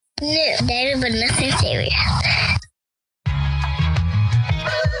No, David, but nothing serious.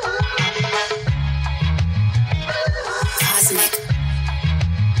 Cosmic.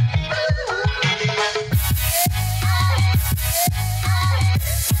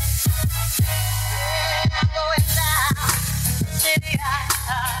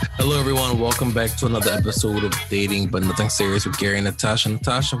 Hello, everyone. Welcome back to another episode of Dating But Nothing Serious with Gary and Natasha.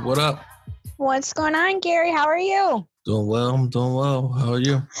 Natasha, what up? What's going on, Gary? How are you? Doing well. I'm doing well. How are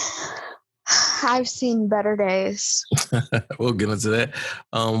you? I've seen better days. We'll get into that.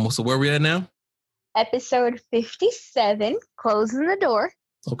 So where are we at now? Episode 57, closing the door.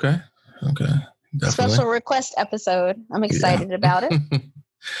 Okay. Definitely. Special request episode. I'm excited about it.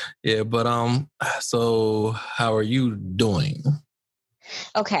 Yeah, but so how are you doing?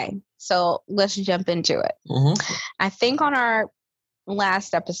 Okay, so let's jump into it. Mm-hmm. I think on our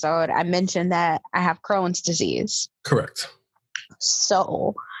last episode, I mentioned that I have Crohn's disease. Correct.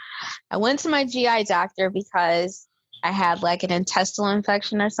 So I went to my GI doctor because I had like an intestinal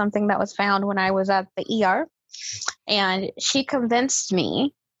infection or something that was found when I was at the ER. And she convinced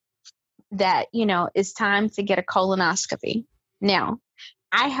me that, it's time to get a colonoscopy. Now,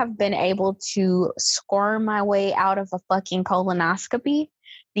 I have been able to squirm my way out of a fucking colonoscopy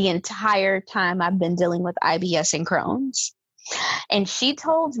the entire time I've been dealing with IBS and Crohn's. And she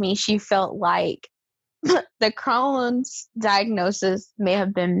told me she felt like the Crohn's diagnosis may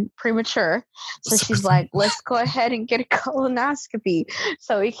have been premature. So she's like, let's go ahead and get a colonoscopy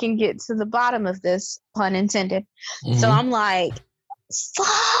so we can get to the bottom of this, pun intended. Mm-hmm. So I'm like,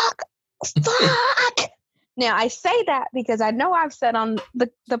 fuck. Now, I say that because I know I've said on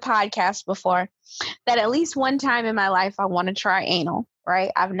the podcast before that at least one time in my life I want to try anal,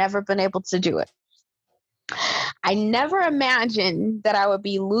 right? I've never been able to do it. I never imagined that I would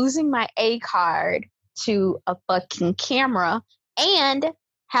be losing my A card to a fucking camera and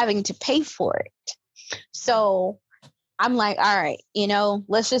having to pay for it. So I'm like, all right,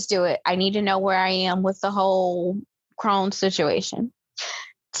 let's just do it. I need to know where I am with the whole Crohn's situation.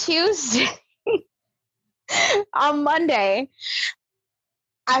 Tuesday. On Monday,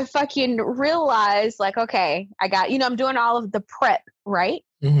 I fucking realized, like, okay, I got, I'm doing all of the prep, right?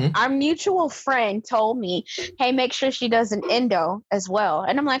 Mm-hmm. Our mutual friend told me, hey, make sure she does an endo as well.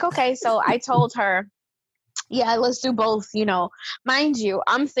 And I'm like, okay. So I told her, yeah, let's do both. Mind you,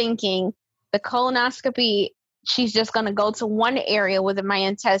 I'm thinking the colonoscopy, she's just going to go to one area within my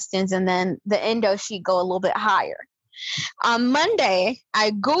intestines, and then the endo, she'd go a little bit higher. On Monday,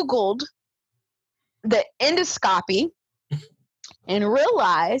 I Googled the endoscopy and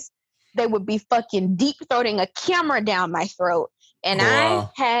realized they would be fucking deep throating a camera down my throat. And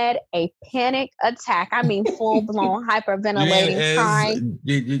wow. I had a panic attack. I mean, full blown hyperventilating, crying.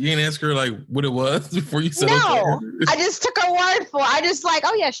 You didn't ask her like what it was before you said it? No, I just took her word for it. I just like,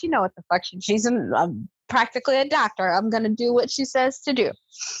 oh yeah, she know what the fuck she's practically a doctor. I'm going to do what she says to do.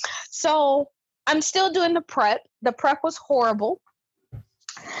 So I'm still doing the prep. The prep was horrible.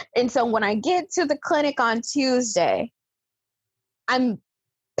 And so when I get to the clinic on Tuesday, I'm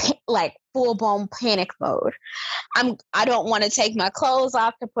like full blown panic mode. I don't want to take my clothes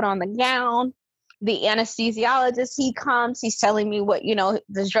off to put on the gown. The anesthesiologist, he comes, he's telling me what,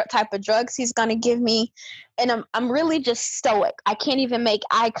 the type of drugs he's going to give me. And I'm really just stoic. I can't even make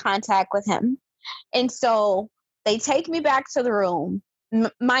eye contact with him. And so they take me back to the room.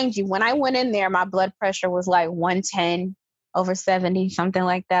 Mind you, when I went in there, my blood pressure was like 110 over 70, something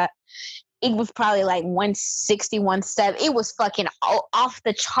like that. It was probably like 160, 170. It was fucking off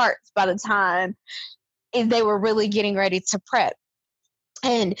the charts by the time they were really getting ready to prep.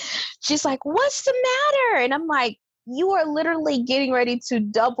 And she's like, what's the matter? And I'm like, you are literally getting ready to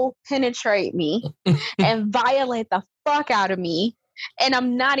double penetrate me and violate the fuck out of me. And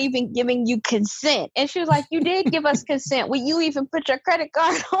I'm not even giving you consent. And she was like, you did give us consent. Will you even put your credit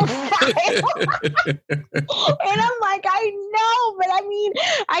card on file? And I'm like, I know, but I mean,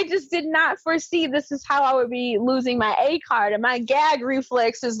 I just did not foresee this is how I would be losing my A card. And my gag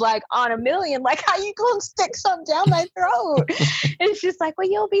reflex is like on a million. Like, how you gonna stick something down my throat? And she's like, well,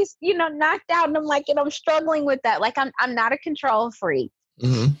 you'll be, knocked out. And I'm like, and I'm struggling with that. Like, I'm not a control freak.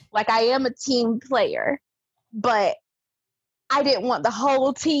 Mm-hmm. Like, I am a team player, but I didn't want the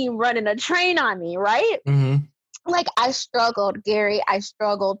whole team running a train on me, right? Mm-hmm. Like, I struggled, Gary. I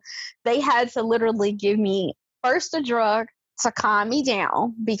struggled. They had to literally give me first a drug to calm me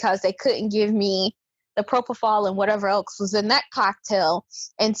down because they couldn't give me the propofol and whatever else was in that cocktail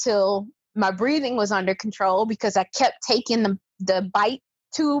until my breathing was under control, because I kept taking the bite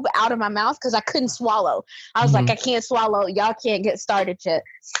tube out of my mouth because I couldn't swallow. I was like, I can't swallow. Y'all can't get started yet.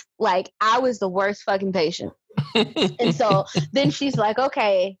 Like, I was the worst fucking patient. And so then she's like,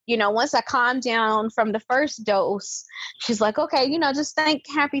 okay, once I calmed down from the first dose, she's like, okay, just think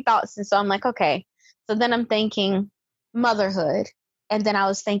happy thoughts. And so I'm like, okay. So then I'm thinking motherhood. And then I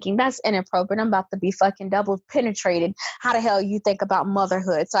was thinking, that's inappropriate. I'm about to be fucking double penetrated. How the hell you think about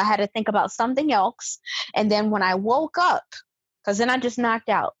motherhood? So I had to think about something else. And then when I woke up, because then I just knocked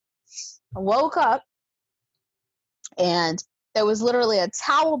out, I woke up and there was literally a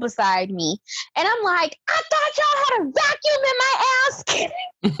towel beside me. And I'm like, I thought y'all had a vacuum in my ass.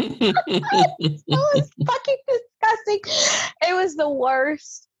 It was fucking disgusting. It was the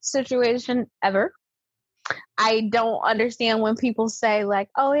worst situation ever. I don't understand when people say like,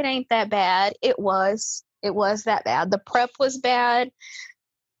 oh, it ain't that bad. It was that bad. The prep was bad.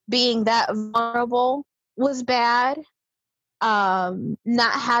 Being that vulnerable was bad.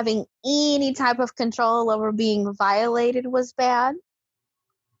 Not having any type of control over being violated was bad.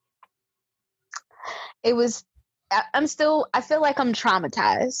 I feel like I'm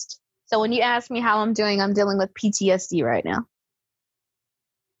traumatized. So when you ask me how I'm doing, I'm dealing with PTSD right now.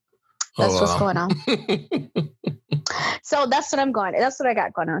 That's what's going on. So that's what I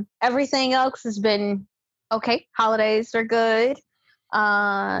got going on. Everything else has been okay. Holidays are good.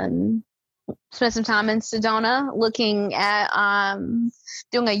 Spent some time in Sedona looking at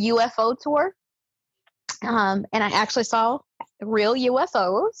doing a UFO tour. And I actually saw real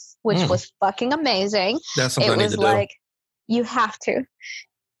UFOs, which was fucking amazing. That's something it I was need to like, you have to.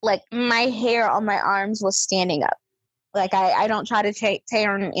 Like, my hair on my arms was standing up. Like, I don't try to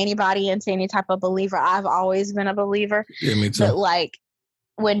turn anybody into any type of believer. I've always been a believer. Yeah, me too. But, like,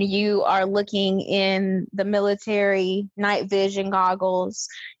 when you are looking in the military night vision goggles,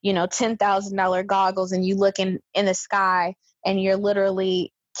 $10,000 goggles, and you look in the sky and you're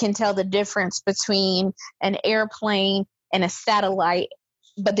literally can tell the difference between an airplane and a satellite,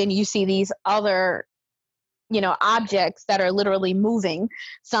 but then you see these other, objects that are literally moving,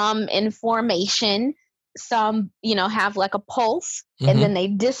 some in formation, some, have like a pulse, and then they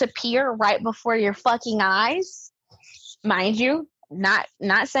disappear right before your fucking eyes. Mind you, not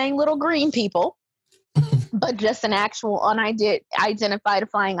saying little green people, but just an actual unidentified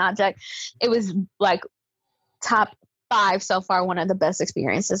flying object. It was like top 5 so far, one of the best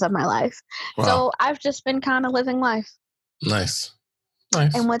experiences of my life. Wow. So I've just been kind of living life. Nice.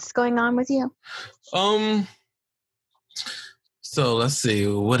 And what's going on with you? So let's see,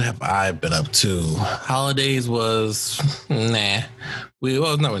 what have I been up to? Holidays was nah.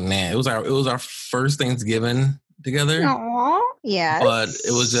 It was our first Thanksgiving together. Aww, yeah. But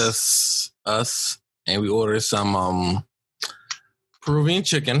it was just us, and we ordered some Peruvian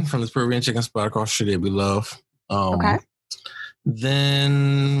chicken from this Peruvian chicken spot across the street that we love. Okay.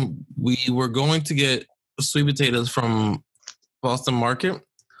 Then we were going to get sweet potatoes from Boston Market.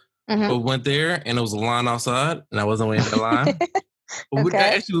 But went there and it was a line outside, and I wasn't waiting in the line. But we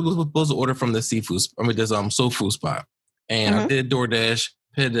actually were supposed to order from the this soul food spot, and I did DoorDash,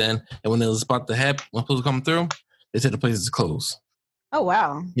 paid in, and when it was about to happen, when supposed to come through, they said the place is closed. Oh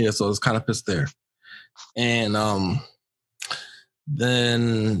wow! Yeah, so I was kind of pissed there, and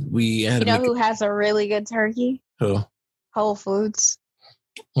then we had. Who has a really good turkey? Who? Whole Foods.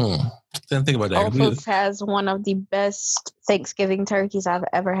 Didn't think about that. Whole Foods has one of the best Thanksgiving turkeys I've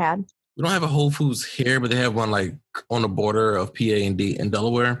ever had. We don't have a Whole Foods here, but they have one like on the border of PA and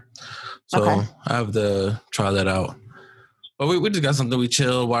Delaware. So I have to try that out. But we just got something. We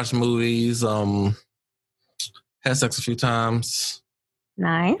chilled, watched movies, had sex a few times.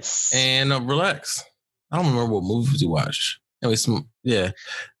 Nice. And relax. I don't remember what movies we watched. Anyway,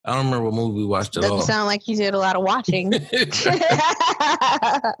 I don't remember what movie we watched at all. Doesn't sound like you did a lot of watching.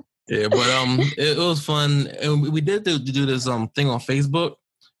 Yeah, but it was fun. And we did do this thing on Facebook.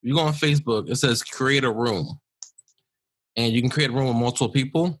 If you go on Facebook, it says create a room. And you can create a room with multiple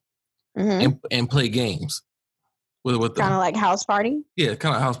people and play games with them. Kind of like house party? Yeah,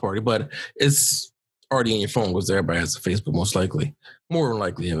 kind of house party. But it's already in your phone because everybody has a Facebook, most likely. More than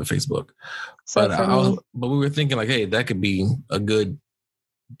likely you have a Facebook. So but we were thinking like, hey, that could be a good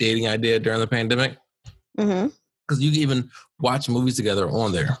dating idea during the pandemic. Because you can even watch movies together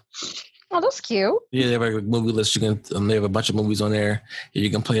on there. Oh, that's cute. Yeah, they have like a movie list. You can they have a bunch of movies on there. You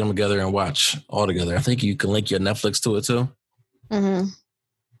can play them together and watch all together. I think you can link your Netflix to it too. So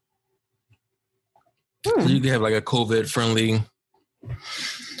you can have like a COVID-friendly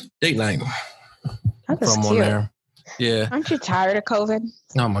date night from on there. Yeah. Aren't you tired of COVID?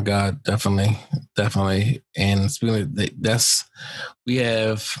 Oh my God, definitely. And speaking of we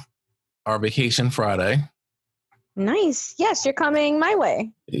have our vacation Friday. Nice. Yes, you're coming my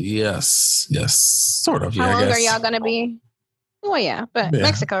way. Yes. Sort of. How long are y'all going to be? Oh yeah, but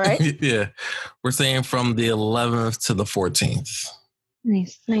Mexico, right? Yeah, we're saying from the 11th to the 14th.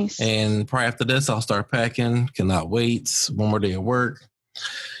 Nice. And probably after this, I'll start packing. Cannot wait. One more day of work,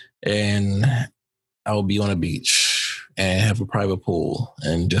 and I will be on a beach and have a private pool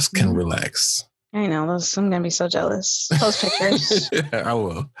and just can relax. I know. I'm gonna be so jealous. Post pictures. I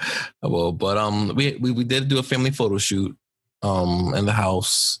will. But we did do a family photo shoot in the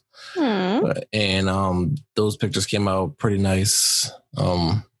house. And those pictures came out pretty nice.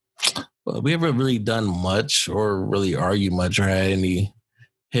 But we haven't really done much or really argued much or had any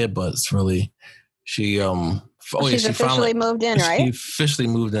headbutts really. She's officially moved in, right? She officially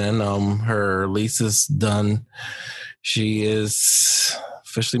moved in. Her lease is done. She is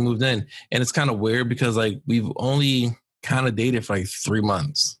officially moved in. And it's kind of weird because like we've only kind of dated for like 3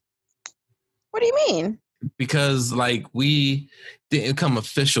 months. What do you mean? Because like we didn't become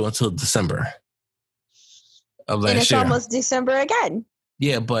official until December of last year. And it's almost December again.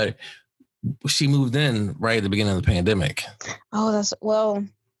 Yeah, but she moved in right at the beginning of the pandemic. Oh,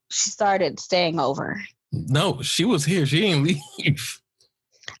 she started staying over. No, she was here. She didn't leave.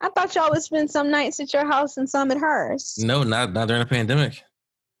 I thought y'all would spend some nights at your house and some at hers. No, not during the pandemic.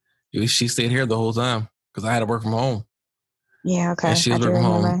 She stayed here the whole time because I had to work from home. Yeah, okay. And she was working from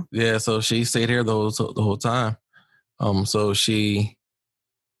home. Yeah, so she stayed here the whole time. So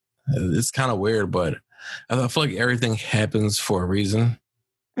it's kind of weird, but I feel like everything happens for a reason.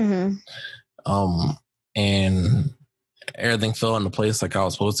 Mm-hmm. And everything fell into place like I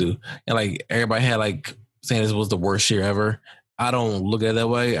was supposed to. And like everybody had like saying this was the worst year ever. I don't look at it that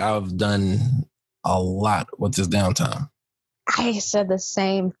way. I've done a lot with this downtime. I said the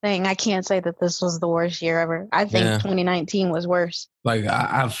same thing. I can't say that this was the worst year ever. I think 2019 was worse. Like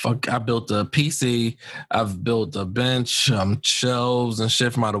I built a PC. I've built a bench, shelves and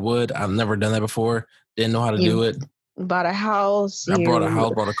shit from out of wood. I've never done that before. Didn't know how to do it. Bought a house. I bought a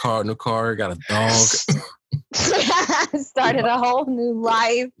house, bought a car, new car, got a dog. Started a whole new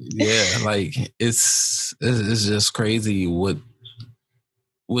life. Yeah, like it's just crazy what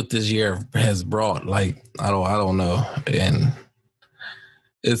this year has brought. Like I don't know. And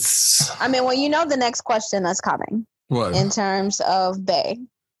it's well, you know the next question that's coming. What? In terms of Bay.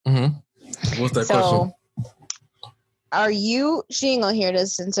 Mm-hmm. What's that question? Are you, she ain't gonna hear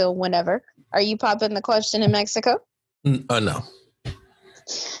this until whenever. Are you popping the question in Mexico? No.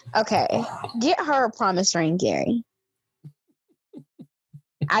 Okay. Get her a promise ring, Gary.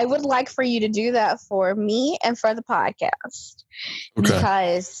 I would like for you to do that for me and for the podcast.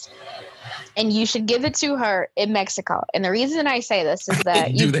 Okay. And you should give it to her in Mexico. And the reason I say this is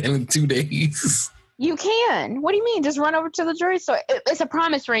that you do that in 2 days. You can. What do you mean? Just run over to the jewelry store. It's a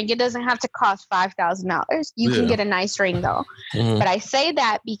promise ring. It doesn't have to cost $5,000. You can get a nice ring though. Mm-hmm. But I say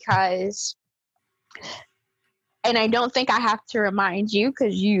that because, and I don't think I have to remind you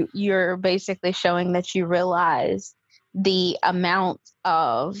because you're basically showing that you realize the amount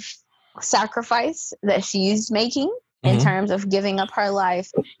of sacrifice that she's making in terms of giving up her life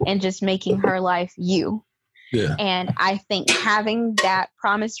and just making her life you. Yeah. And I think having that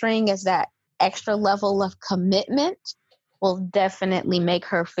promise ring as that extra level of commitment will definitely make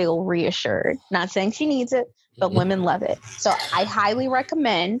her feel reassured. Not saying she needs it, but women love it. So I highly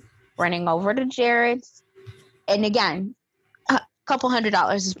recommend running over to Jared's. And again, a couple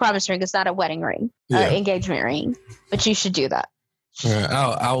 $100 is promise ring. It's not a wedding ring or engagement ring, but you should do that.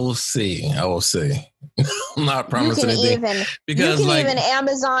 I will see. I'm not promising anything. Because you can even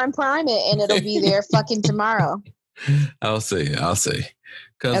Amazon Prime it and it'll be there fucking tomorrow. I'll see.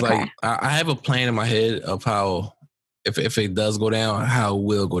 Because I have a plan in my head of how, if it does go down, how it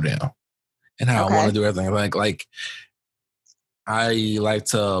will go down, and how I want to do everything. Like I like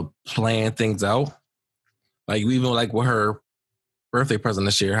to plan things out. Like even like with her birthday present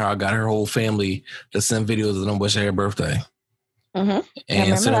this year, how I got her whole family to send videos of them wishing her birthday, and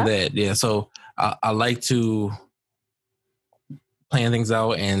send that. Yeah, so I like to plan things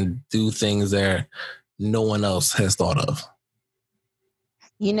out and do things that no one else has thought of.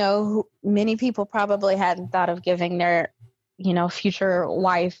 You know, many people probably hadn't thought of giving their, future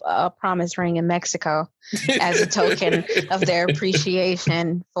wife a promise ring in Mexico as a token of their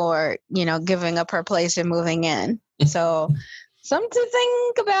appreciation for, giving up her place and moving in. So something to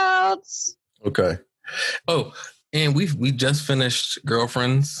think about. Okay. Oh, and we just finished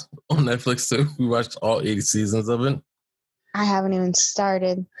Girlfriends on Netflix too. We watched all 80 seasons of it. I haven't even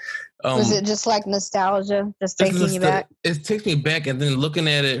started. Was it just like nostalgia, just taking you back? It takes me back, and then looking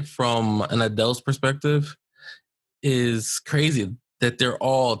at it from an adult's perspective is crazy that they're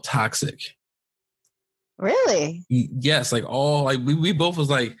all toxic. Really? Yes, we both was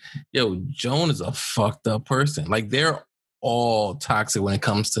like, yo, Joan is a fucked up person. Like they're all toxic when it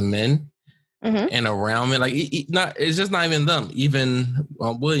comes to men and around men. Like, it's just not even them. Even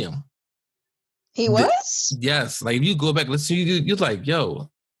William. He was? Yes. Like, if you go back, listen, you're like, yo,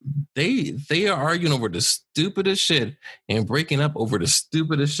 they are arguing over the stupidest shit and breaking up over the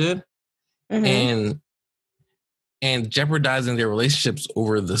stupidest shit and jeopardizing their relationships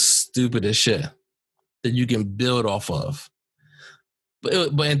over the stupidest shit that you can build off of.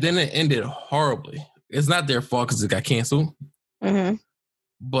 But then it ended horribly. It's not their fault because it got canceled.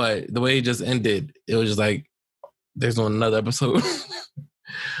 But the way it just ended, it was just like, there's no another episode.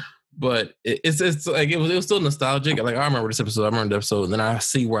 But it's like it was still nostalgic. Like, I remember this episode. I remember the episode, and then I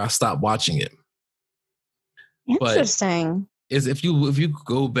see where I stopped watching it. Interesting. But is if you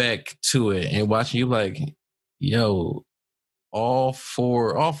go back to it and watch, you like, yo, all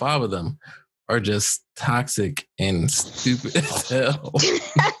five of them are just toxic and stupid as hell.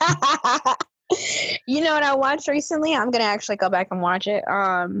 You know what I watched recently? I'm gonna actually go back and watch it.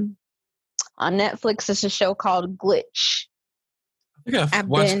 On Netflix, it's a show called Glitch. I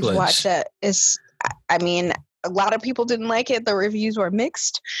binge watched it. I mean, a lot of people didn't like it. The reviews were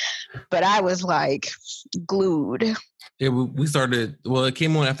mixed, but I was like glued. Yeah, we started. Well, it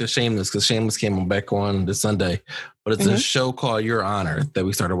came on after Shameless because Shameless came on back on this Sunday. But it's a show called Your Honor that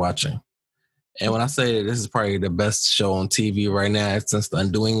we started watching. And when I say this is probably the best show on TV right now since The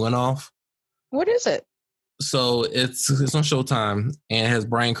Undoing went off. What is it? So it's on Showtime and it has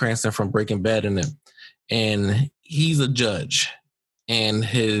Bryan Cranston from Breaking Bad in it. And he's a judge. And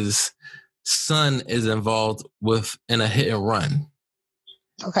his son is involved in a hit and run.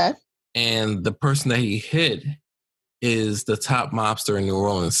 Okay. And the person that he hit is the top mobster in New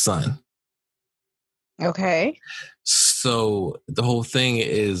Orleans' son. Okay. So the whole thing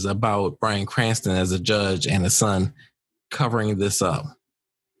is about Bryan Cranston as a judge and his son covering this up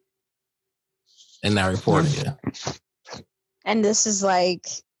and not reporting it. And this is like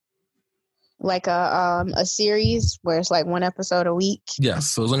a series where it's like one episode a week. Yes.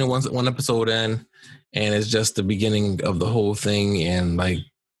 So there's only one episode in, and it's just the beginning of the whole thing. And like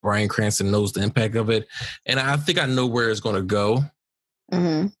Bryan Cranston knows the impact of it. And I think I know where it's going to go.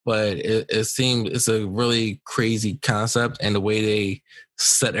 But it seems it's a really crazy concept, and the way they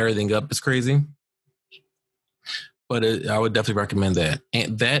set everything up is crazy. But I would definitely recommend that.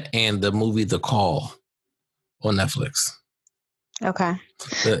 And the movie The Call on Netflix. Okay.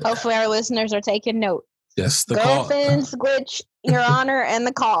 Hopefully our listeners are taking note. Yes, The Call. Girlfriends, Glitch, Your Honor, and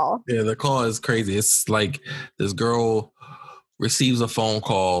The Call. Yeah, The Call is crazy. It's like this girl receives a phone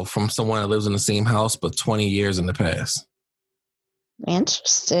call from someone that lives in the same house, but 20 years in the past.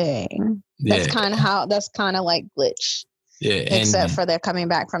 Interesting. Yeah. That's kind of like Glitch. Yeah. Except for they're coming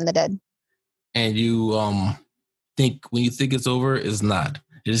back from the dead. And you think when you think it's over, it's not.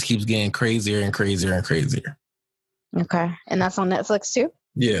 It just keeps getting crazier and crazier and crazier. Okay. And that's on Netflix too?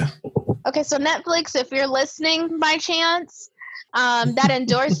 Yeah. Okay, so Netflix, if you're listening by chance, that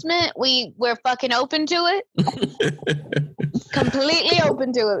endorsement, we're fucking open to it. Completely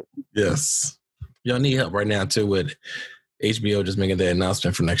open to it. Yes. Y'all need help right now too with HBO just making that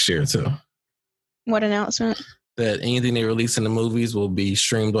announcement for next year too. What announcement? That anything they release in the movies will be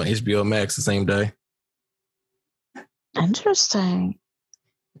streamed on HBO Max the same day. Interesting.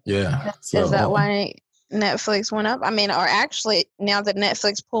 Yeah. Is that why Netflix went up? I mean, or actually, now that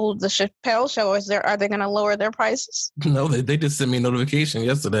Netflix pulled the Chappelle Show, are they going to lower their prices? No, they just sent me a notification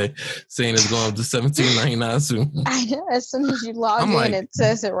yesterday saying it's going up to $17.99 soon. I know. As soon as you log in, it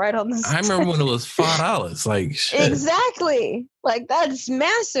says it right on the screen. I remember when it was $5. Like, shit. Exactly. Like, that's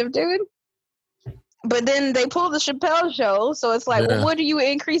massive, dude. But then they pulled the Chappelle Show, so it's like, well, what are you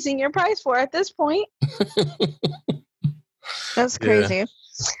increasing your price for at this point? That's crazy. Yeah.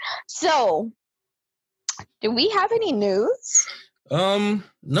 So, do we have any news? No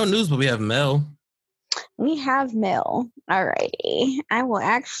news, but we have mail. We have mail. All righty. I will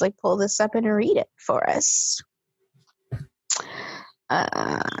actually pull this up and read it for us.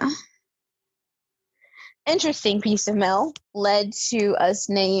 Interesting piece of mail led to us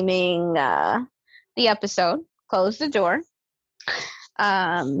naming the episode Close the Door.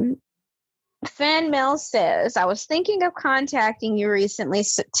 Fan mail says, I was thinking of contacting you recently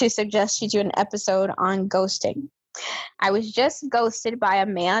to suggest you do an episode on ghosting. I was just ghosted by a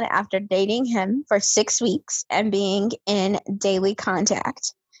man after dating him for 6 weeks and being in daily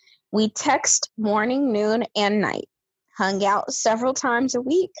contact. We text morning, noon, and night, hung out several times a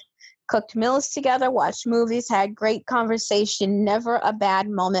week, cooked meals together, watched movies, had great conversation, never a bad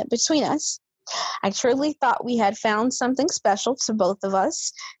moment between us. I truly thought we had found something special to both of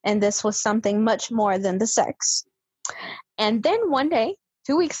us, and this was something much more than the sex. And then one day,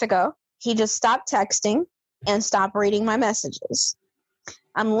 2 weeks ago, he just stopped texting, and stop reading my messages.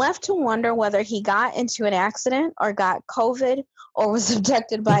 I'm left to wonder whether he got into an accident or got COVID or was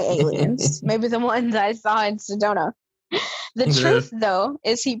abducted by aliens. Maybe the ones I saw in Sedona. The truth, though,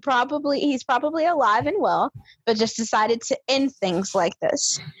 is he's probably alive and well, but just decided to end things like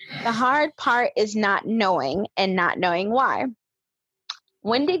this. The hard part is not knowing and not knowing why.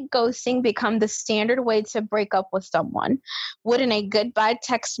 When did ghosting become the standard way to break up with someone? Wouldn't a goodbye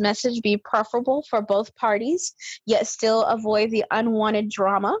text message be preferable for both parties, yet still avoid the unwanted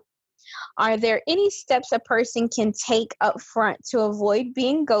drama? Are there any steps a person can take up front to avoid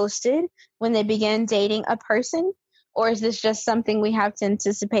being ghosted when they begin dating a person? Or is this just something we have to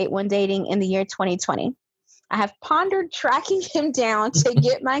anticipate when dating in the year 2020? I have pondered tracking him down to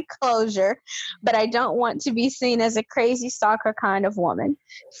get my closure, but I don't want to be seen as a crazy stalker kind of woman.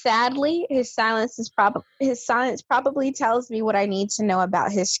 Sadly, his silence probably tells me what I need to know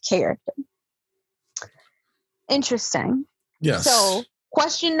about his character. Interesting. Yes. So,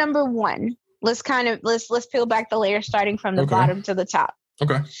 question number 1. Let's peel back the layer starting from the bottom to the top.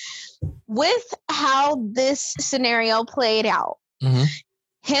 Okay. With how this scenario played out,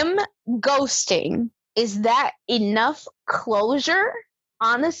 him ghosting, is that enough closure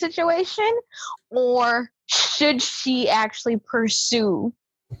on the situation, or should she actually pursue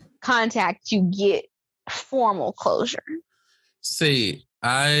contact to get formal closure? See,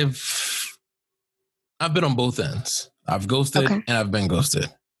 I've been on both ends. I've ghosted and I've been ghosted.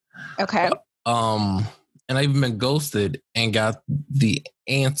 Okay. And I've even been ghosted and got the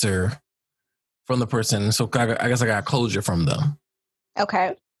answer from the person. So I guess I got closure from them.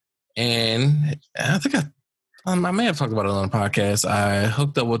 Okay. And I think I may have talked about it on the podcast. I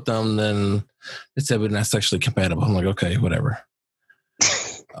hooked up with them, then they said we're not sexually compatible. I'm like, okay, whatever.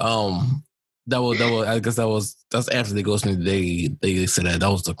 That's after they ghosted me. They said that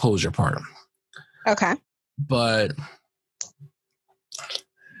was the closure part. Okay. But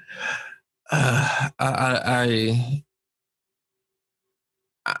I'm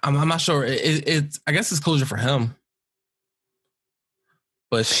not sure. I guess it's closure for him.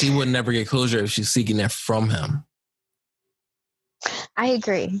 But she would never get closure if she's seeking it from him. I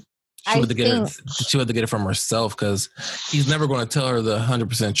agree. She would have to get it from herself, because he's never going to tell her the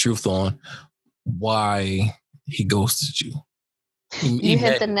 100% truth on why he ghosted you. You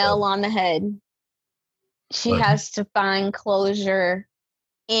hit the nail on the head. She has to find closure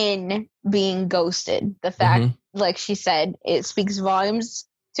in being ghosted. The fact, like she said, it speaks volumes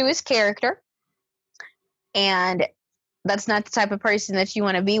to his character. And that's not the type of person that you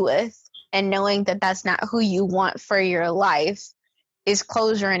want to be with. And knowing that that's not who you want for your life is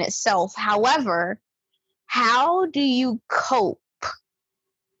closure in itself. However, how do you cope?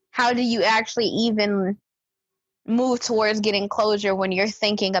 How do you actually even move towards getting closure when you're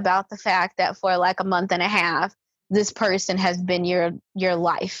thinking about the fact that for like a month and a half, this person has been your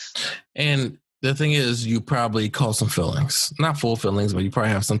life? And the thing is, you probably cause some feelings. Not full feelings, but you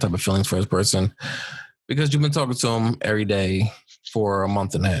probably have some type of feelings for this person, because you've been talking to him every day for a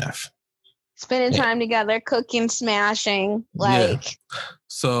month and a half. Spending time together, cooking, smashing, like. Yeah.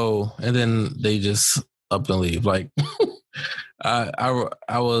 So, and then they just up and leave. Like, I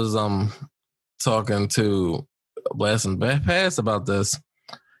was talking to Blast and Pass about this,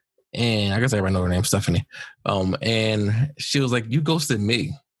 and I guess everybody know her name, Stephanie. And she was like, "You ghosted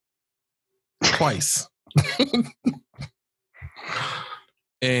me twice."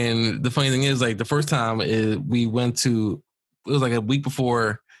 And the funny thing is, like, the first time we went to, it was like a week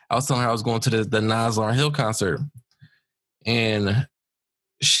before I was telling her I was going to the Nas Lauryn Hill concert, and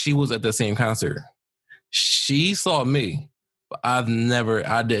she was at the same concert. She saw me, but I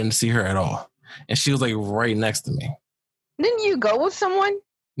didn't see her at all. And she was like right next to me. Didn't you go with someone?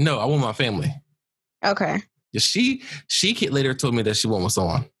 No, I went with my family. Okay. She later told me that she went with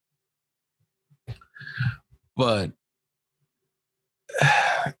someone. But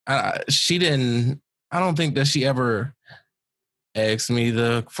she didn't, I don't think that she ever asked me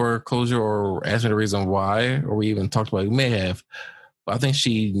for closure or asked me the reason why, or we even talked about it. We may have, but I think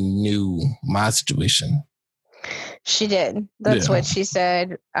she knew my situation. She did. That's what she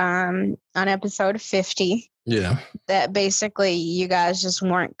said on episode 50. Yeah. That basically you guys just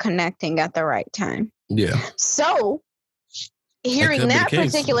weren't connecting at the right time. Yeah. So hearing that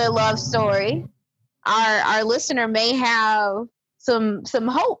particular love story, our listener may have some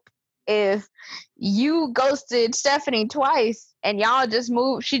hope. If you ghosted Stephanie twice and y'all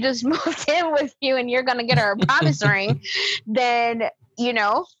she just moved in with you and you're gonna get her a promise ring, then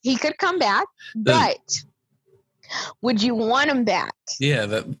he could come back. But would you want him back? Yeah,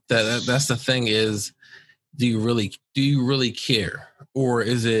 that's the thing is, do you really care? Or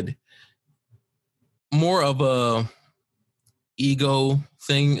is it more of a ego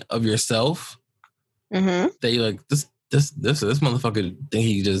thing of yourself. Mm-hmm. That you're like, this motherfucker think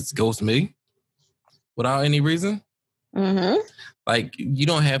he just ghosts me without any reason. Mm-hmm. Like, you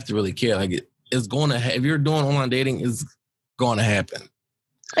don't have to really care. Like, it's going to if you're doing online dating, it's going to happen.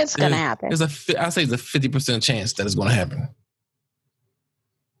 It's going to happen. I say it's a 50% chance that it's going to happen.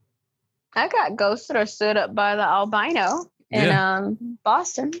 I got ghosted or stood up by the albino in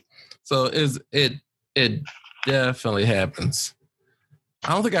Boston. So it definitely happens.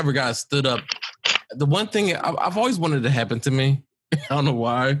 I don't think I ever got stood up. The one thing I've always wanted to happen to me, I don't know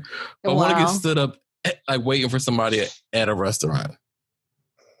why, but I want to get stood up, like waiting for somebody at a restaurant.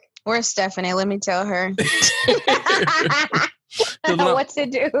 Where's Stephanie? Let me tell her what to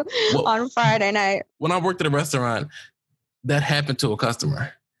do on Friday night. When I worked at a restaurant, that happened to a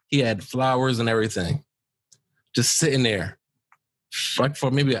customer. He had flowers and everything, just sitting there, like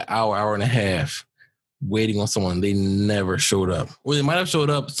for maybe an hour and a half, waiting on someone. They never showed up. Or they might have showed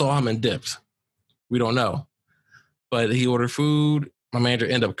up, saw him and dipped. We don't know. But he ordered food. My manager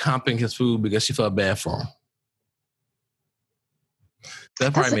ended up comping his food because she felt bad for him.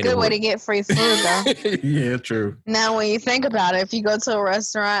 That's a good way to get free food, though. Yeah, true. Now, when you think about it, if you go to a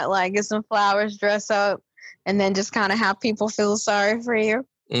restaurant, like get some flowers, dress up, and then just kind of have people feel sorry for you.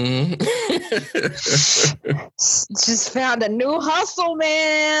 Mm-hmm. Just found a new hustle,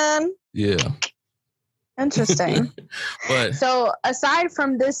 man. Yeah. Interesting. But so aside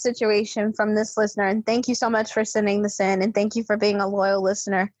from this situation, from this listener, and thank you so much for sending this in, and thank you for being a loyal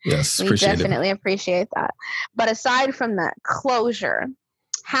listener. Yes, we definitely appreciate that. But aside from that, closure.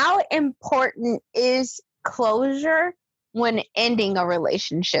 How important is closure when ending a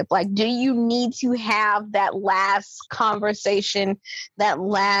relationship? Like, do you need to have that last conversation, that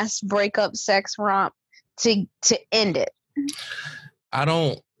last breakup sex romp to end it? I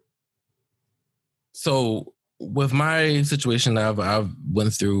don't. So with my situation that I've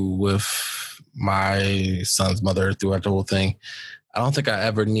went through with my son's mother throughout the whole thing, I don't think I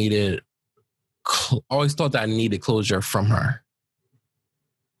ever needed. Always thought that I needed closure from her.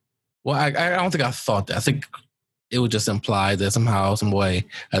 Well, I don't think I thought that. I think it would just imply that somehow, some way,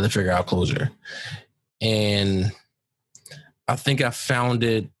 I had to figure out closure. And I think I found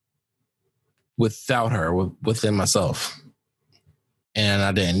it without her, within myself. And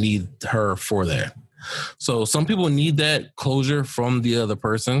I didn't need her for that. So some people need that closure from the other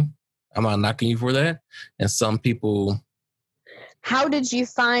person. I'm not knocking you for that. And some people... How did you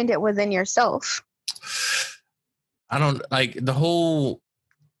find it within yourself? I don't... Like, the whole...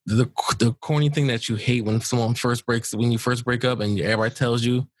 The corny thing that you hate when you first break up and everybody tells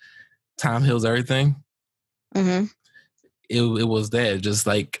you time heals everything. Mm-hmm. It was that. It just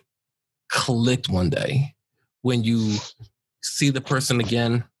like clicked one day when you see the person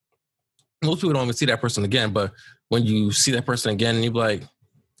again. Most people don't even see that person again, but when you see that person again and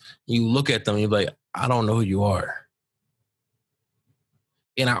you look at them and you're like, I don't know who you are.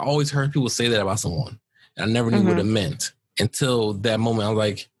 And I always heard people say that about someone. And I never knew what it meant until that moment. I was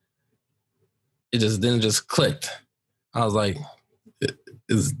like, it just clicked. I was like,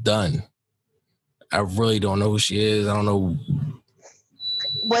 it's done. I really don't know who she is. I don't know.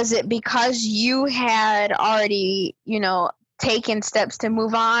 Was it because you had already, taken steps to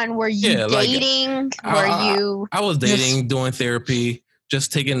move on? Were you dating? I was dating, doing therapy,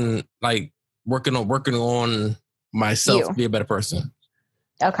 just taking working on myself to be a better person.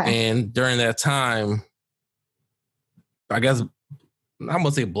 Okay. And during that time, I guess I'm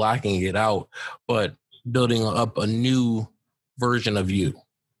gonna say blocking it out, but building up a new version of you.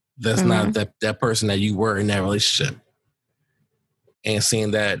 That's not that person that you were in that relationship. And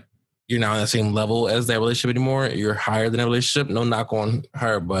seeing that you're not on the same level as that relationship anymore. You're higher than that relationship. No knock on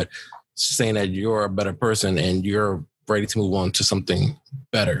her, but saying that you're a better person and you're ready to move on to something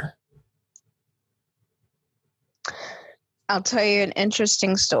better. I'll tell you an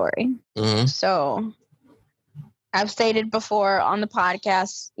interesting story. Mm-hmm. So I've stated before on the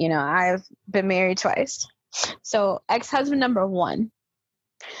podcast, I've been married twice. So ex-husband number 1,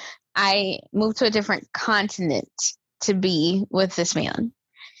 I moved to a different continent to be with this man.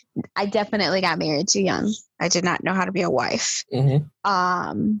 I definitely got married too young. I did not know how to be a wife.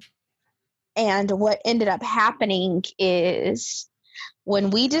 Mm-hmm. And what ended up happening is when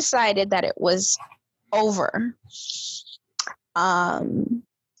we decided that it was over,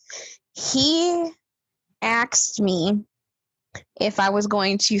 he asked me if I was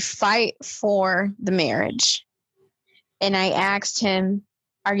going to fight for the marriage. And I asked him,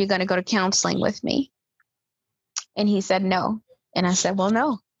 are you going to go to counseling with me? And he said no. And I said, well,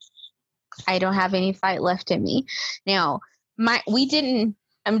 no, I don't have any fight left in me. Now, we didn't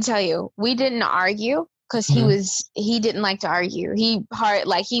I'm tell you, we didn't argue because he didn't like to argue. He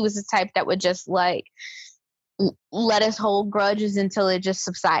was the type that would just like let us hold grudges until it just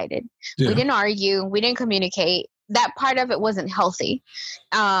subsided. Yeah. We didn't argue. We didn't communicate. That part of it wasn't healthy.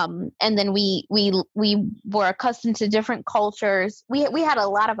 And then we were accustomed to different cultures. We had a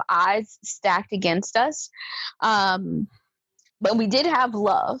lot of odds stacked against us. But we did have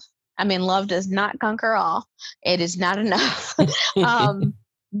love. I mean, love does not conquer all. It is not enough.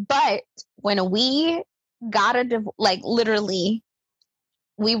 But when we got literally,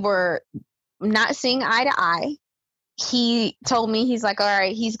 we were not seeing eye to eye. He told me, he's like, all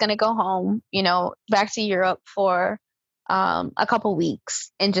right, he's going to go home, back to Europe for a couple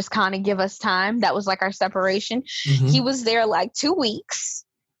weeks and just kind of give us time. That was like our separation. Mm-hmm. He was there like 2 weeks.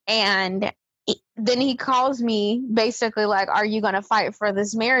 And then he calls me basically like, are you going to fight for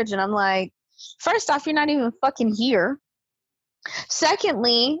this marriage? And I'm like, first off, you're not even fucking here.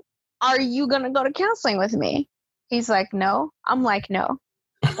 Secondly, are you going to go to counseling with me? He's like, no. I'm like, no.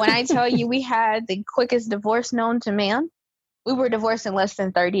 When I tell you we had the quickest divorce known to man, we were divorced in less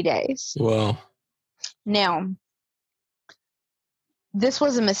than 30 days. Wow. Now, this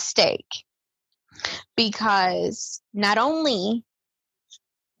was a mistake because not only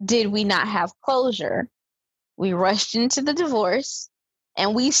did we not have closure, we rushed into the divorce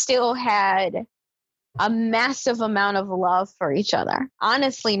and we still had a massive amount of love for each other.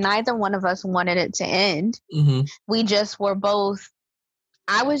 Honestly, neither one of us wanted it to end. Mm-hmm. We just were both,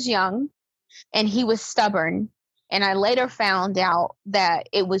 I was young and he was stubborn. And I later found out that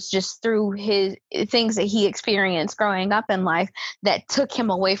it was just through his things that he experienced growing up in life that took him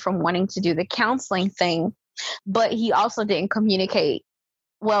away from wanting to do the counseling thing. But he also didn't communicate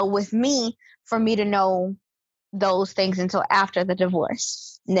well with me for me to know those things until after the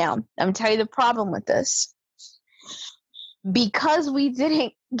divorce. Now, I'm going to tell you the problem with this. Because we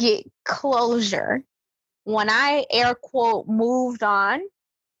didn't get closure, when I air quote moved on,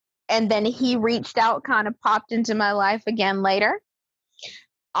 and then he reached out, kind of popped into my life again later,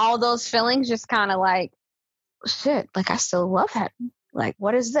 all those feelings just kind of like, shit, like I still love him. Like,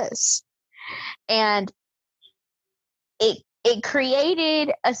 what is this? And it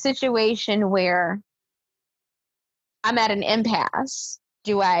created a situation where I'm at an impasse.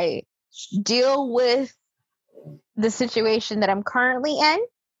 Do I deal with the situation that I'm currently in?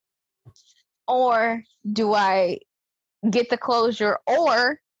 Or do I get the closure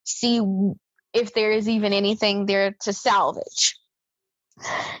or see if there is even anything there to salvage?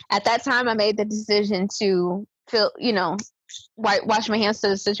 At that time, I made the decision to wash my hands to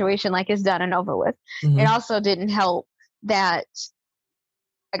the situation like it's done and over with. Mm-hmm. It also didn't help that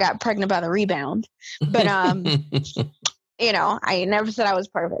I got pregnant by the rebound. But, I never said I was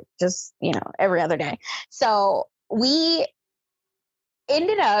perfect, just, every other day. So we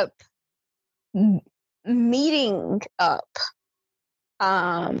ended up meeting up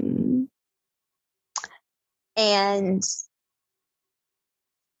and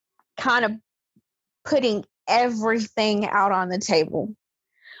kind of putting everything out on the table.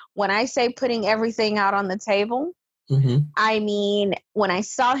 When I say putting everything out on the table, mm-hmm. I mean, when I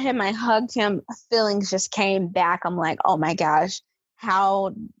saw him, I hugged him, feelings just came back. I'm like, oh my gosh,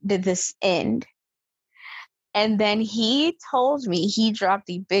 how did this end? And then he told me, he dropped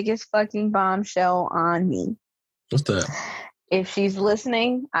the biggest fucking bombshell on me. What's that? If she's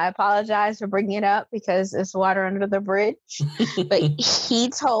listening, I apologize for bringing it up because it's water under the bridge. But he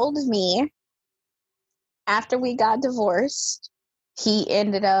told me after we got divorced, he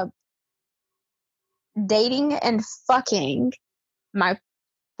ended up dating and fucking my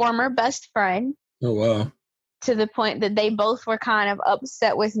former best friend. Oh, wow. To the point that they both were kind of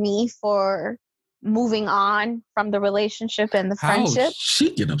upset with me for moving on from the relationship and the friendship. How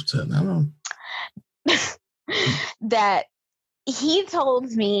she get upset? I don't know. That he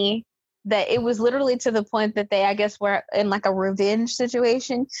told me that it was literally to the point that they, I guess, were in like a revenge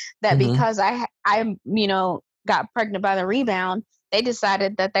situation, that mm-hmm. because I got pregnant by the rebound, they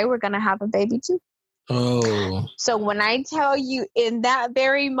decided that they were going to have a baby too. Oh. So when I tell you in that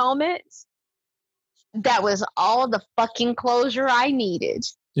very moment, that was all the fucking closure I needed.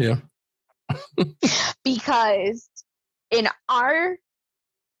 Yeah. Because in our,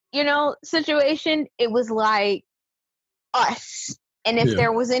 situation, it was like us. And if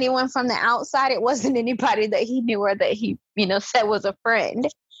there was anyone from the outside, it wasn't anybody that he knew or that he, said was a friend.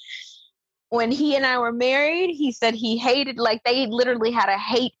 When he and I were married, he said he hated, like they literally had a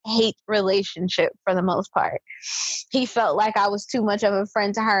hate relationship for the most part. He felt like I was too much of a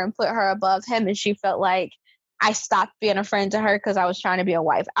friend to her and put her above him. And she felt like I stopped being a friend to her because I was trying to be a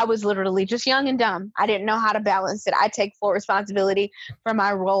wife. I was literally just young and dumb. I didn't know how to balance it. I take full responsibility for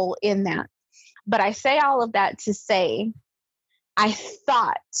my role in that. But I say all of that to say, I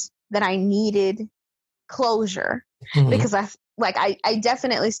thought that I needed closure because I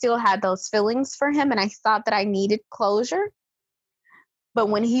definitely still had those feelings for him, and I thought that I needed closure. But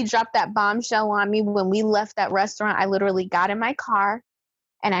when he dropped that bombshell on me, when we left that restaurant, I literally got in my car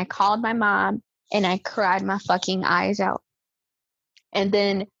and I called my mom and I cried my fucking eyes out. And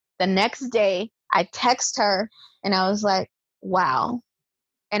then the next day I text her and I was like, wow.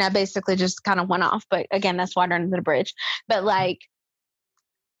 And I basically just kind of went off. But again, that's water under the bridge. But like,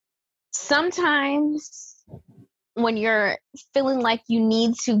 sometimes when you're feeling like you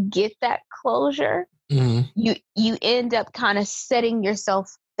need to get that closure, you end up kind of setting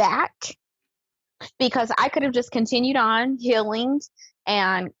yourself back, because I could have just continued on healing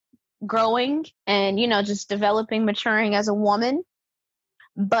and growing and, you know, just developing, maturing as a woman.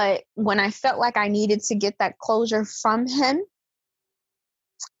 But when I felt like I needed to get that closure from him,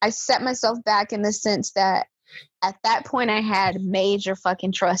 I set myself back in the sense that at that point I had major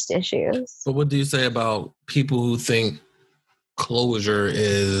fucking trust issues. But what do you say about people who think closure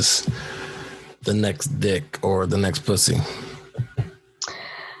is the next dick or the next pussy?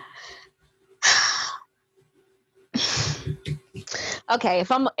 Okay,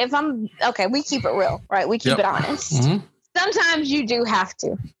 if I'm okay, we keep it real, right? We keep it honest. Sometimes you do have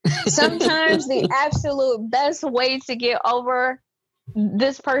to. Sometimes the absolute best way to get over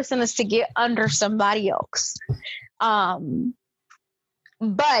this person is to get under somebody else.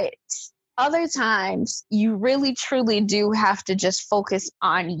 But other times you really truly do have to just focus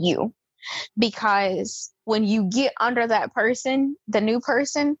on you, because when you get under that person, the new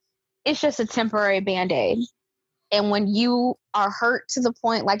person, it's just a temporary Band-Aid. And when you are hurt to the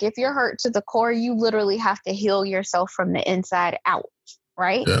point, like if you're hurt to the core, you literally have to heal yourself from the inside out,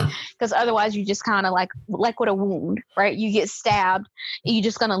 right? Because otherwise you just kind of like with a wound, right? You get stabbed, you're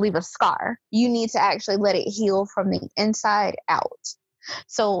just going to leave a scar. You need to actually let it heal from the inside out.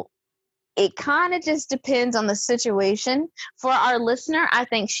 So it kind of just depends on the situation. For our listener, I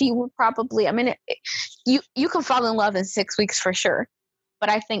think she would probably, I mean, you can fall in love in 6 weeks for sure. But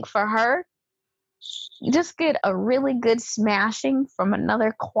I think for her, you just get a really good smashing from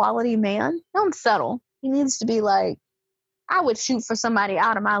another quality man. Don't settle. He needs to be like, I would shoot for somebody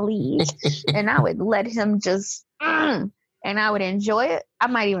out of my league and I would let him just, and I would enjoy it. I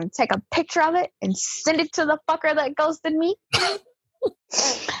might even take a picture of it and send it to the fucker that ghosted me.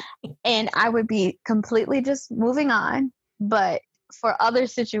 And I would be completely just moving on. But for other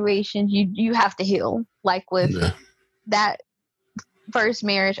situations, you have to heal. Like with that first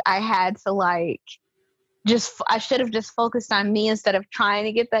marriage, I had to like, I should have just focused on me instead of trying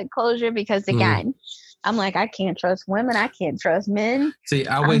to get that closure, because again, I'm like, I can't trust women. I can't trust men. See,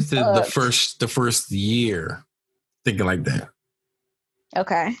 I wasted the first year thinking like that.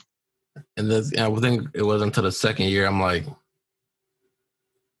 Okay. And I think it wasn't until the second year I'm like,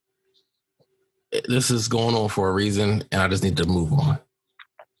 this is going on for a reason, and I just need to move on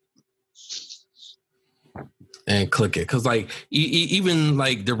and click it. Because like even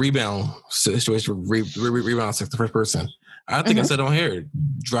like the rebound situation, rebound sex, the first person, I think I said on here,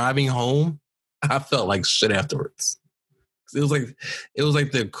 driving home, I felt like shit afterwards. It was like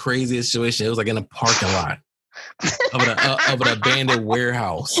the craziest situation. It was like in a parking lot of an abandoned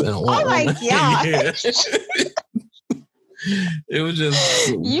warehouse. Oh my god! Yeah. It was just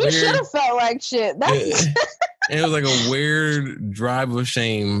you should have felt like shit. It was like a weird drive of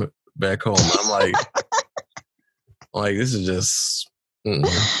shame back home. I'm like this is just.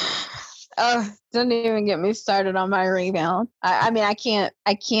 Don't even get me started on my rebound. I mean, I can't,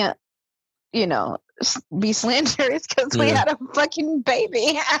 you know, be slanderous because we had a fucking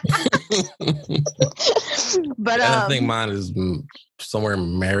baby. But I think mine is somewhere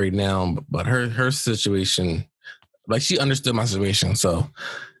married now. But her situation, like she understood my situation, so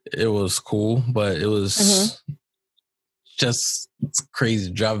it was cool. But it was just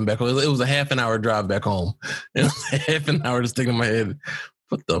crazy driving back home. It was a half an hour drive back home. It was a half an hour just thinking in my head,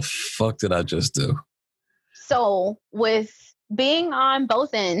 what the fuck did I just do? So with being on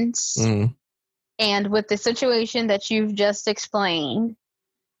both ends and with the situation that you've just explained,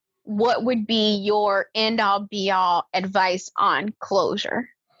 what would be your end-all be-all advice on closure?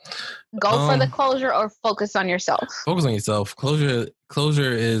 Go for the closure or focus on yourself? Focus on yourself.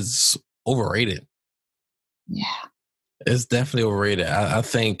 Closure is overrated. Yeah. It's definitely overrated. I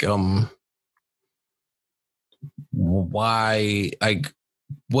think why, like,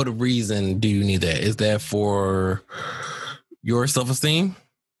 what reason do you need that? Is that for your self-esteem?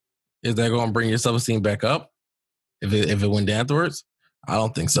 Is that going to bring your self-esteem back up? If it went down afterwards, I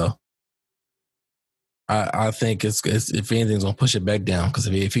don't think so. I think it's if anything's gonna push it back down, because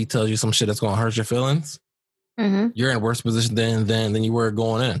if he tells you some shit that's gonna hurt your feelings, you're in a worse position than you were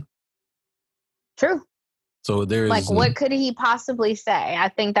going in. True. So there's like, what could he possibly say? I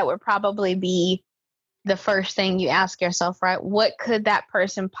think that would probably be the first thing you ask yourself, right? What could that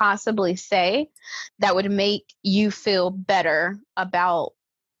person possibly say that would make you feel better about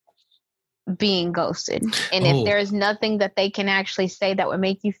being ghosted? And if there's nothing that they can actually say that would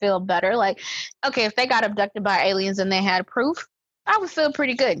make you feel better, like, okay, if they got abducted by aliens and they had proof, I would feel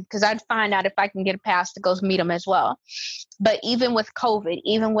pretty good, because I'd find out if I can get a pass to go meet them as well. But even with COVID,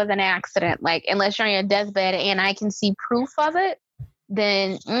 even with an accident, like, unless you're on your deathbed and I can see proof of it,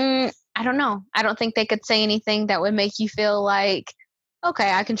 then I don't know. I don't think they could say anything that would make you feel like,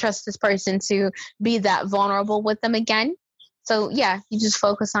 okay, I can trust this person to be that vulnerable with them again. So yeah, you just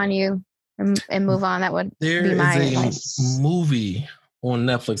focus on you and move on. That would be my advice. There is a movie on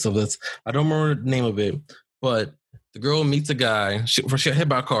Netflix of this. I don't remember the name of it, but the girl meets a guy. She got hit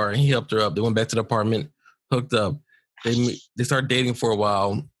by a car, and he helped her up. They went back to the apartment, hooked up. They started dating for a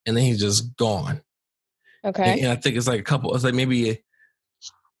while, and then he's just gone. Okay. And I think it's like maybe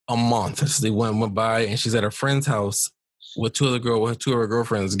a month. So they went by, and she's at her friend's house with two of her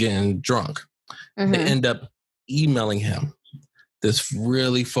girlfriends getting drunk. They end up emailing him this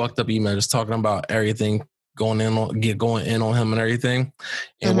really fucked up email, just talking about everything going in on him and everything.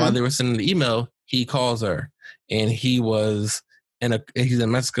 And while they were sending the email, he calls her, and he's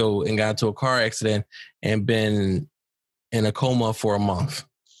in Mexico and got into a car accident and been in a coma for a month,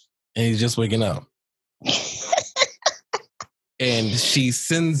 and he's just waking up. And she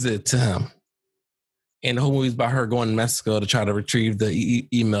sends it to him, and the whole movie's about her going to Mexico to try to retrieve the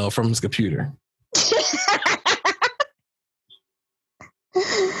email from his computer.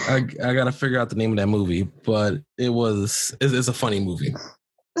 I gotta figure out the name of that movie, but it's a funny movie.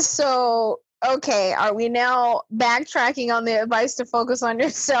 So, okay, are we now backtracking on the advice to focus on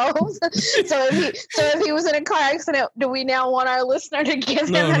yourself? so if he was in a car accident, do we now want our listener to give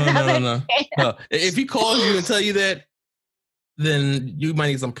him another? No. If he calls you and tell you that, then you might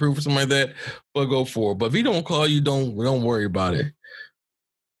need some proof or something like that. But go for it. But if he don't call you, don't worry about it.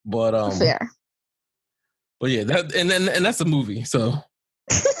 But fair. But yeah, and that's a movie. So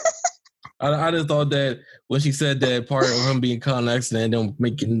I just thought that when she said that part of him being caught in an accident,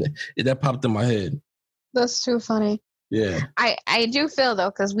 that popped in my head. That's too funny. Yeah. I do feel, though,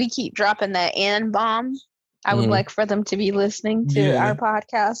 because we keep dropping that N bomb, I would like for them to be listening to our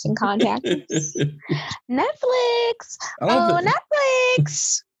podcast and contact us. Netflix.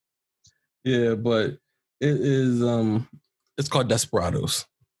 Netflix. Yeah, but it is it's called Desperados.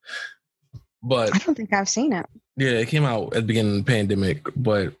 But I don't think I've seen it. Yeah, it came out at the beginning of the pandemic,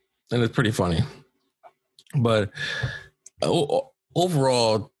 and it's pretty funny. But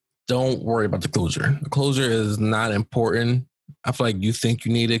overall, don't worry about the closure. The closure is not important. I feel like you think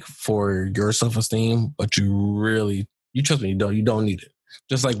you need it for your self-esteem, but you trust me, you don't need it.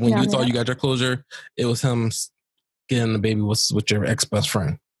 Just like when you thought you got your closure, it was him getting the baby with your ex-best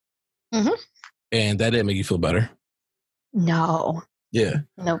friend. Mm-hmm. And that didn't make you feel better. No. Yeah.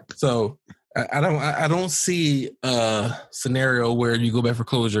 Nope. So I don't see a scenario where you go back for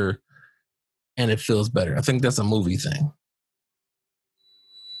closure and it feels better. I think that's a movie thing.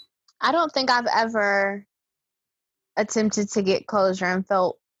 I don't think I've ever attempted to get closure and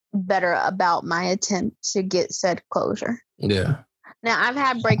felt better about my attempt to get said closure. Yeah. Now, I've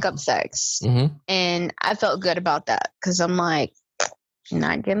had breakup sex, and I felt good about that, because I'm like,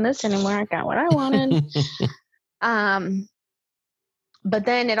 not getting this anymore. I got what I wanted. But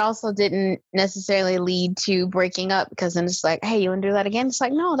then it also didn't necessarily lead to breaking up, because then it's like, hey, you want to do that again? It's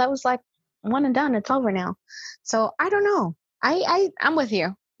like, no, that was like one and done. It's over now. So I don't know. I'm with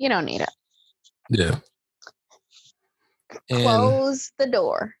you. You don't need it. Yeah. And close the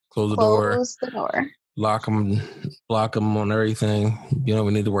door. Close the door. Block them on everything. You don't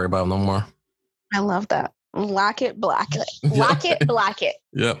even need to worry about them no more. I love that. Lock it, block it. Lock it, block it.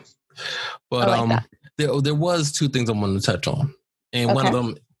 Yep. But there was two things I wanted to touch on. And one of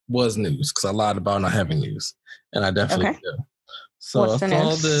them was news, because I lied about not having news. And I definitely do. So I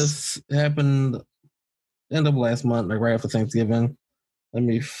saw this happened end of last month, like right after Thanksgiving. Let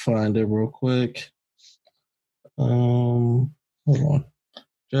me find it real quick. Hold on.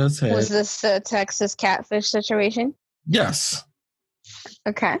 Was this the Texas catfish situation? Yes.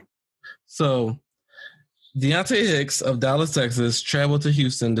 Okay. So Deontay Hicks of Dallas, Texas, traveled to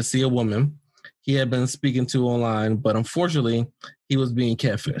Houston to see a woman he had been speaking to online, but unfortunately, he was being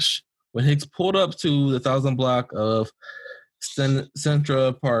catfished. When Hicks pulled up to the 1000 block of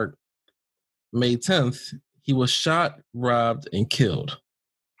Central Park May 10th, he was shot, robbed, and killed.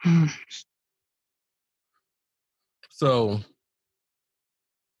 So,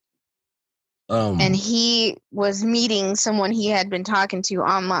 and he was meeting someone he had been talking to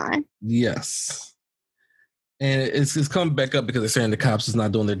online. Yes. And it's coming back up because they're saying the cops is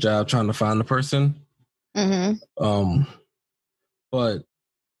not doing their job trying to find the person. Mm-hmm. But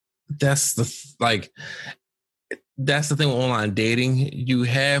that's the thing with online dating. You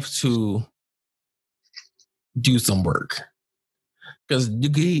have to do some work. Because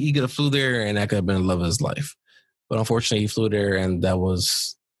he could have flew there and that could have been the love of his life. But unfortunately, he flew there and that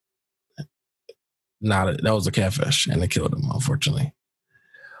was a catfish and it killed him, unfortunately.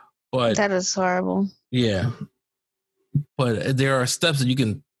 But that is horrible. Yeah. But there are steps that you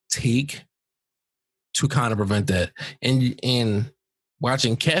can take to kind of prevent that. And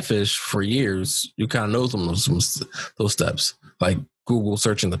watching Catfish for years, you kind of know some of those steps, like Google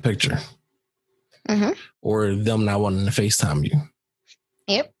searching the picture. Mm-hmm. Or them not wanting to FaceTime you.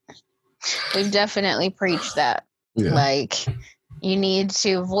 Yep. We've definitely preached that. Yeah. Like, you need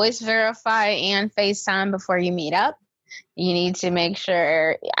to voice verify and FaceTime before you meet up. You need to make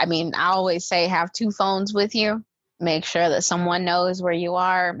sure, I always say have 2 phones with you. Make sure that someone knows where you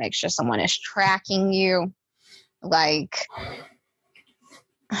are. Make sure someone is tracking you. But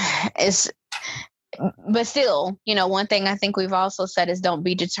still, one thing I think we've also said is don't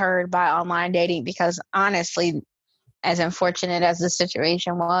be deterred by online dating, because honestly, as unfortunate as the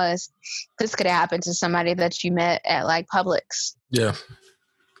situation was, this could happen to somebody that you met at like Publix. Yeah.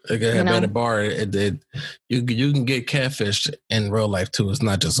 It could happen at a bar. You can get catfished in real life too. It's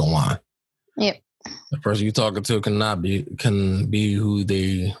not just online. Yep. The person you're talking to can be who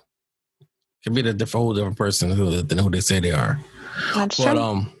they can be the whole different person than who they say they are. That's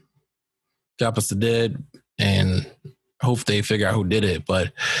true. Drop us the dead and hope they figure out who did it.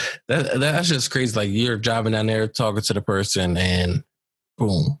 But that's just crazy. Like, you're driving down there talking to the person and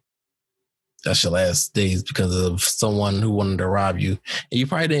boom, that's your last days because of someone who wanted to rob you. And you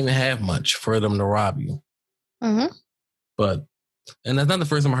probably didn't even have much for them to rob you. Mm-hmm. And that's not the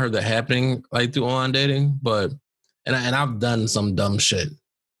first time I heard that happening, like through online dating, but I've done some dumb shit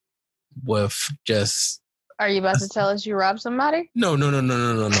with just. Are you about to tell us you robbed somebody? No. I'm talking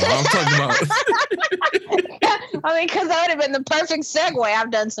about. Because that would have been the perfect segue.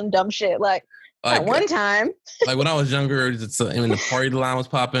 I've done some dumb shit. Like at one time. Like when I was younger, the party line was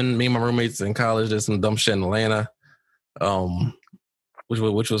popping. Me and my roommates in college did some dumb shit in Atlanta,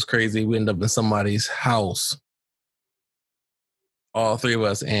 which was crazy. We ended up in somebody's house. All 3 of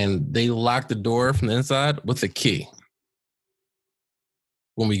us, and they locked the door from the inside with a key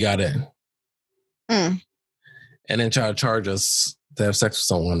when we got in. And then tried to charge us to have sex with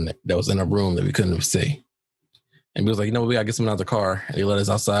someone that was in a room that we couldn't see. And we was like, we gotta get someone out the car. And they let us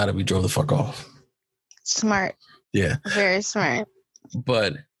outside and we drove the fuck off. Smart. Yeah. Very smart.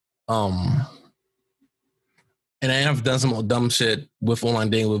 But, and I've done some dumb shit with online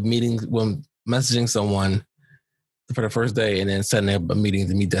dating, with meetings, when messaging someone for the first day and then setting up a meeting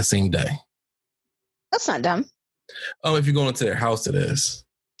to meet that same day. That's not dumb. Oh, if you go into their house, it is.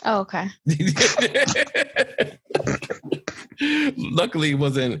 Oh, okay. Luckily, it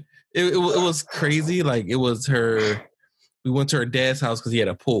wasn't. It was crazy. Like, it was her. We went to her dad's house because he had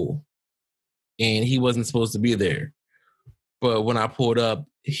a pool, and he wasn't supposed to be there. But when I pulled up,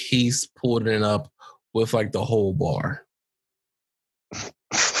 he's pulled it up with like the whole bar,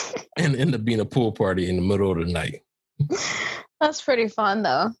 and ended up being a pool party in the middle of the night. That's pretty fun,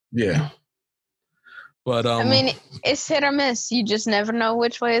 though. Yeah. But it's hit or miss. You just never know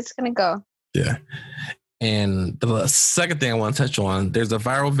which way it's gonna go. Yeah. And the second thing I want to touch on, there's a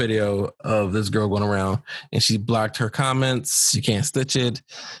viral video of this girl going around, and she blocked her comments. You can't stitch it.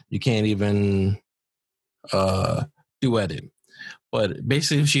 You can't even duet it. But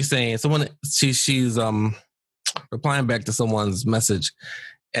basically, she's saying she's replying back to someone's message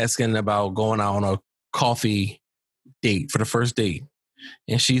asking about going out on a coffee date for the first date.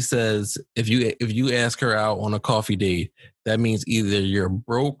 And she says, if you ask her out on a coffee date, that means either you're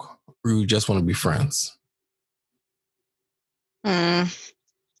broke or you just want to be friends.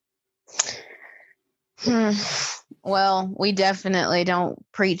 Well, we definitely don't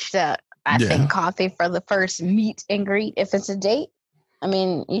preach that. I think coffee for the first meet and greet, if it's a date.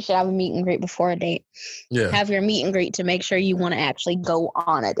 You should have a meet and greet before a date. Yeah. Have your meet and greet to make sure you want to actually go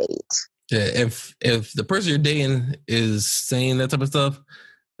on a date. Yeah, if the person you're dating is saying that type of stuff,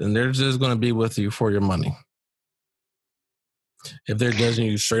 then they're just going to be with you for your money. If they're judging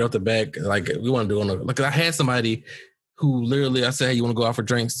you straight off the back, like we want to do I had somebody who literally, I said, hey, you want to go out for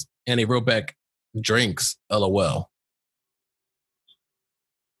drinks? And they wrote back, drinks, LOL.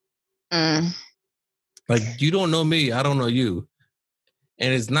 Like, Like, you don't know me, I don't know you.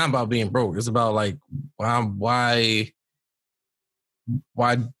 And it's not about being broke. It's about like, why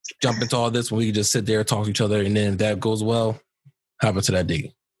jump into all this when we can just sit there and talk to each other, and then if that goes well, hop into that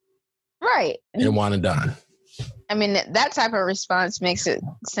date. Right. And wine and dine. I mean, that type of response makes it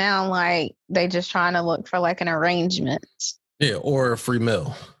sound like they just trying to look for like an arrangement. Yeah, or a free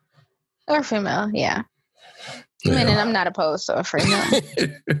meal. Or a free meal, yeah. I mean, and I'm not opposed to a free meal.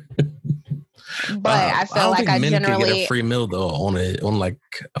 But I feel like I generally can get a free meal though on like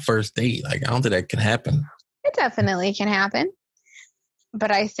a first date. Like, I don't think that can happen. It definitely can happen. But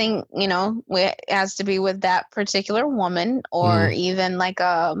I think, it has to be with that particular woman, or even like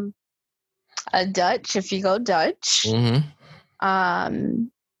a Dutch, if you go Dutch. Mm-hmm.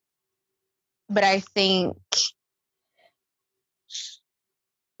 But I think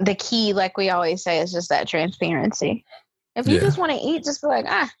the key, like we always say, is just that transparency. If you just want to eat, just be like,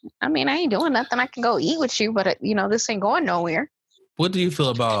 I ain't doing nothing. I can go eat with you, but this ain't going nowhere. What do you feel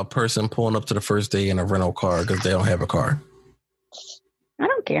about a person pulling up to the first day in a rental car because they don't have a car? I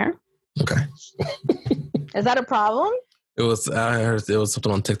don't care. Okay. Is that a problem? I heard it was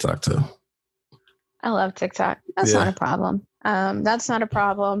something on TikTok too. I love TikTok. That's not a problem. That's not a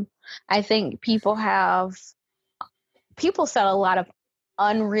problem. I think people set a lot of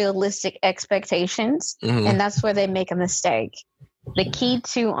unrealistic expectations, and that's where they make a mistake. The key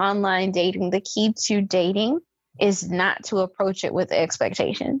to online dating, the key to dating is not to approach it with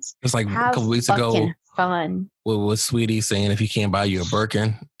expectations. It's like a couple weeks ago, fun. With Sweetie saying if he can't buy you a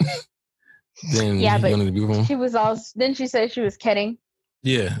Birkin, then but you don't need to be with him. She was didn't she say she was kidding?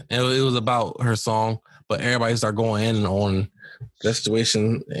 Yeah, and it was about her song, but everybody started going in on that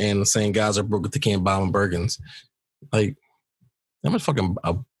situation and saying guys are broke if they can't buy them Birkins. Like, how much fucking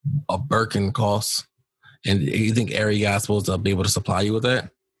a Birkin costs? And you think every guy's supposed to be able to supply you with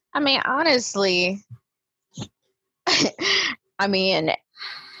that? I mean, honestly, I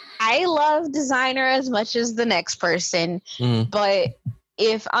love designer as much as the next person, but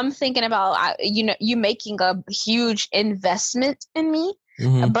if I'm thinking about, you making a huge investment in me,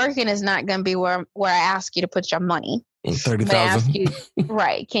 a Birkin is not going to be where I ask you to put your money. 30,000.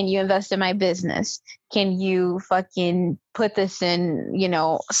 Right. Can you invest in my business? Can you fucking put this in,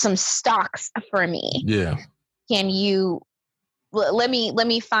 some stocks for me? Yeah. Can you let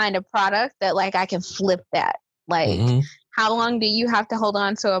me find a product that like I can flip that? Like, how long do you have to hold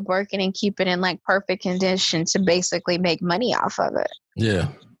on to a Birkin and keep it in like perfect condition to basically make money off of it? Yeah.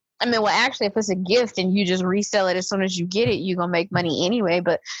 I mean, well, actually, if it's a gift and you just resell it as soon as you get it, you're going to make money anyway.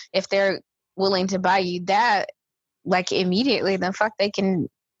 But if they're willing to buy you that, like immediately, then fuck, they can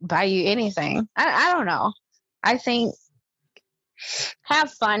buy you anything. I don't know. I think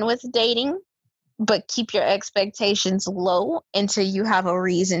have fun with dating, but keep your expectations low until you have a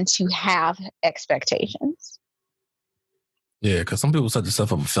reason to have expectations. Yeah, because some people set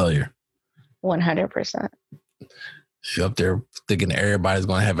themselves up for failure. 100%. You're up there thinking everybody's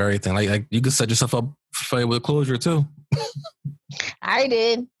going to have everything. Like you could set yourself up for failure with closure too. I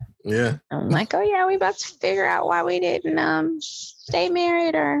did. Yeah. I'm like, oh yeah, we about to figure out why we didn't stay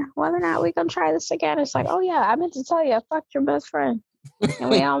married or whether or not we gonna try this again. It's like, oh yeah, I meant to tell you, I fucked your best friend.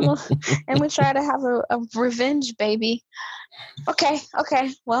 And we almost and we try to have a revenge baby. Okay.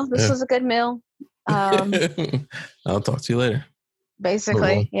 Well, this was a good meal. I'll talk to you later.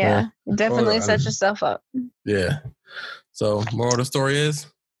 Basically, yeah. Definitely set yourself up. Yeah. So moral of the story is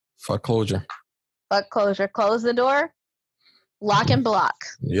fuck closure. Fuck closure. Close the door. Lock and block.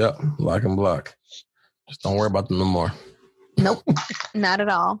 Yep. Lock and block. Just don't worry about them no more. Nope. Not at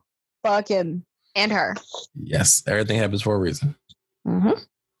all. Fuck him and her. Yes. Everything happens for a reason.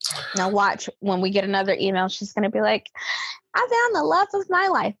 Now watch, when we get another email, she's going to be like, I found the love of my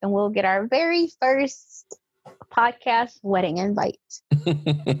life. And we'll get our very first podcast wedding invite.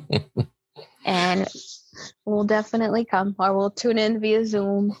 And we'll definitely come, or we'll tune in via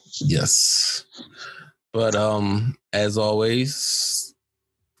Zoom. Yes. But as always,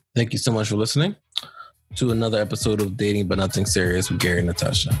 thank you so much for listening to another episode of Dating But Nothing Serious with Gary and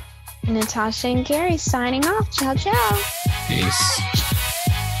Natasha. Natasha and Gary signing off. Ciao, ciao. Peace.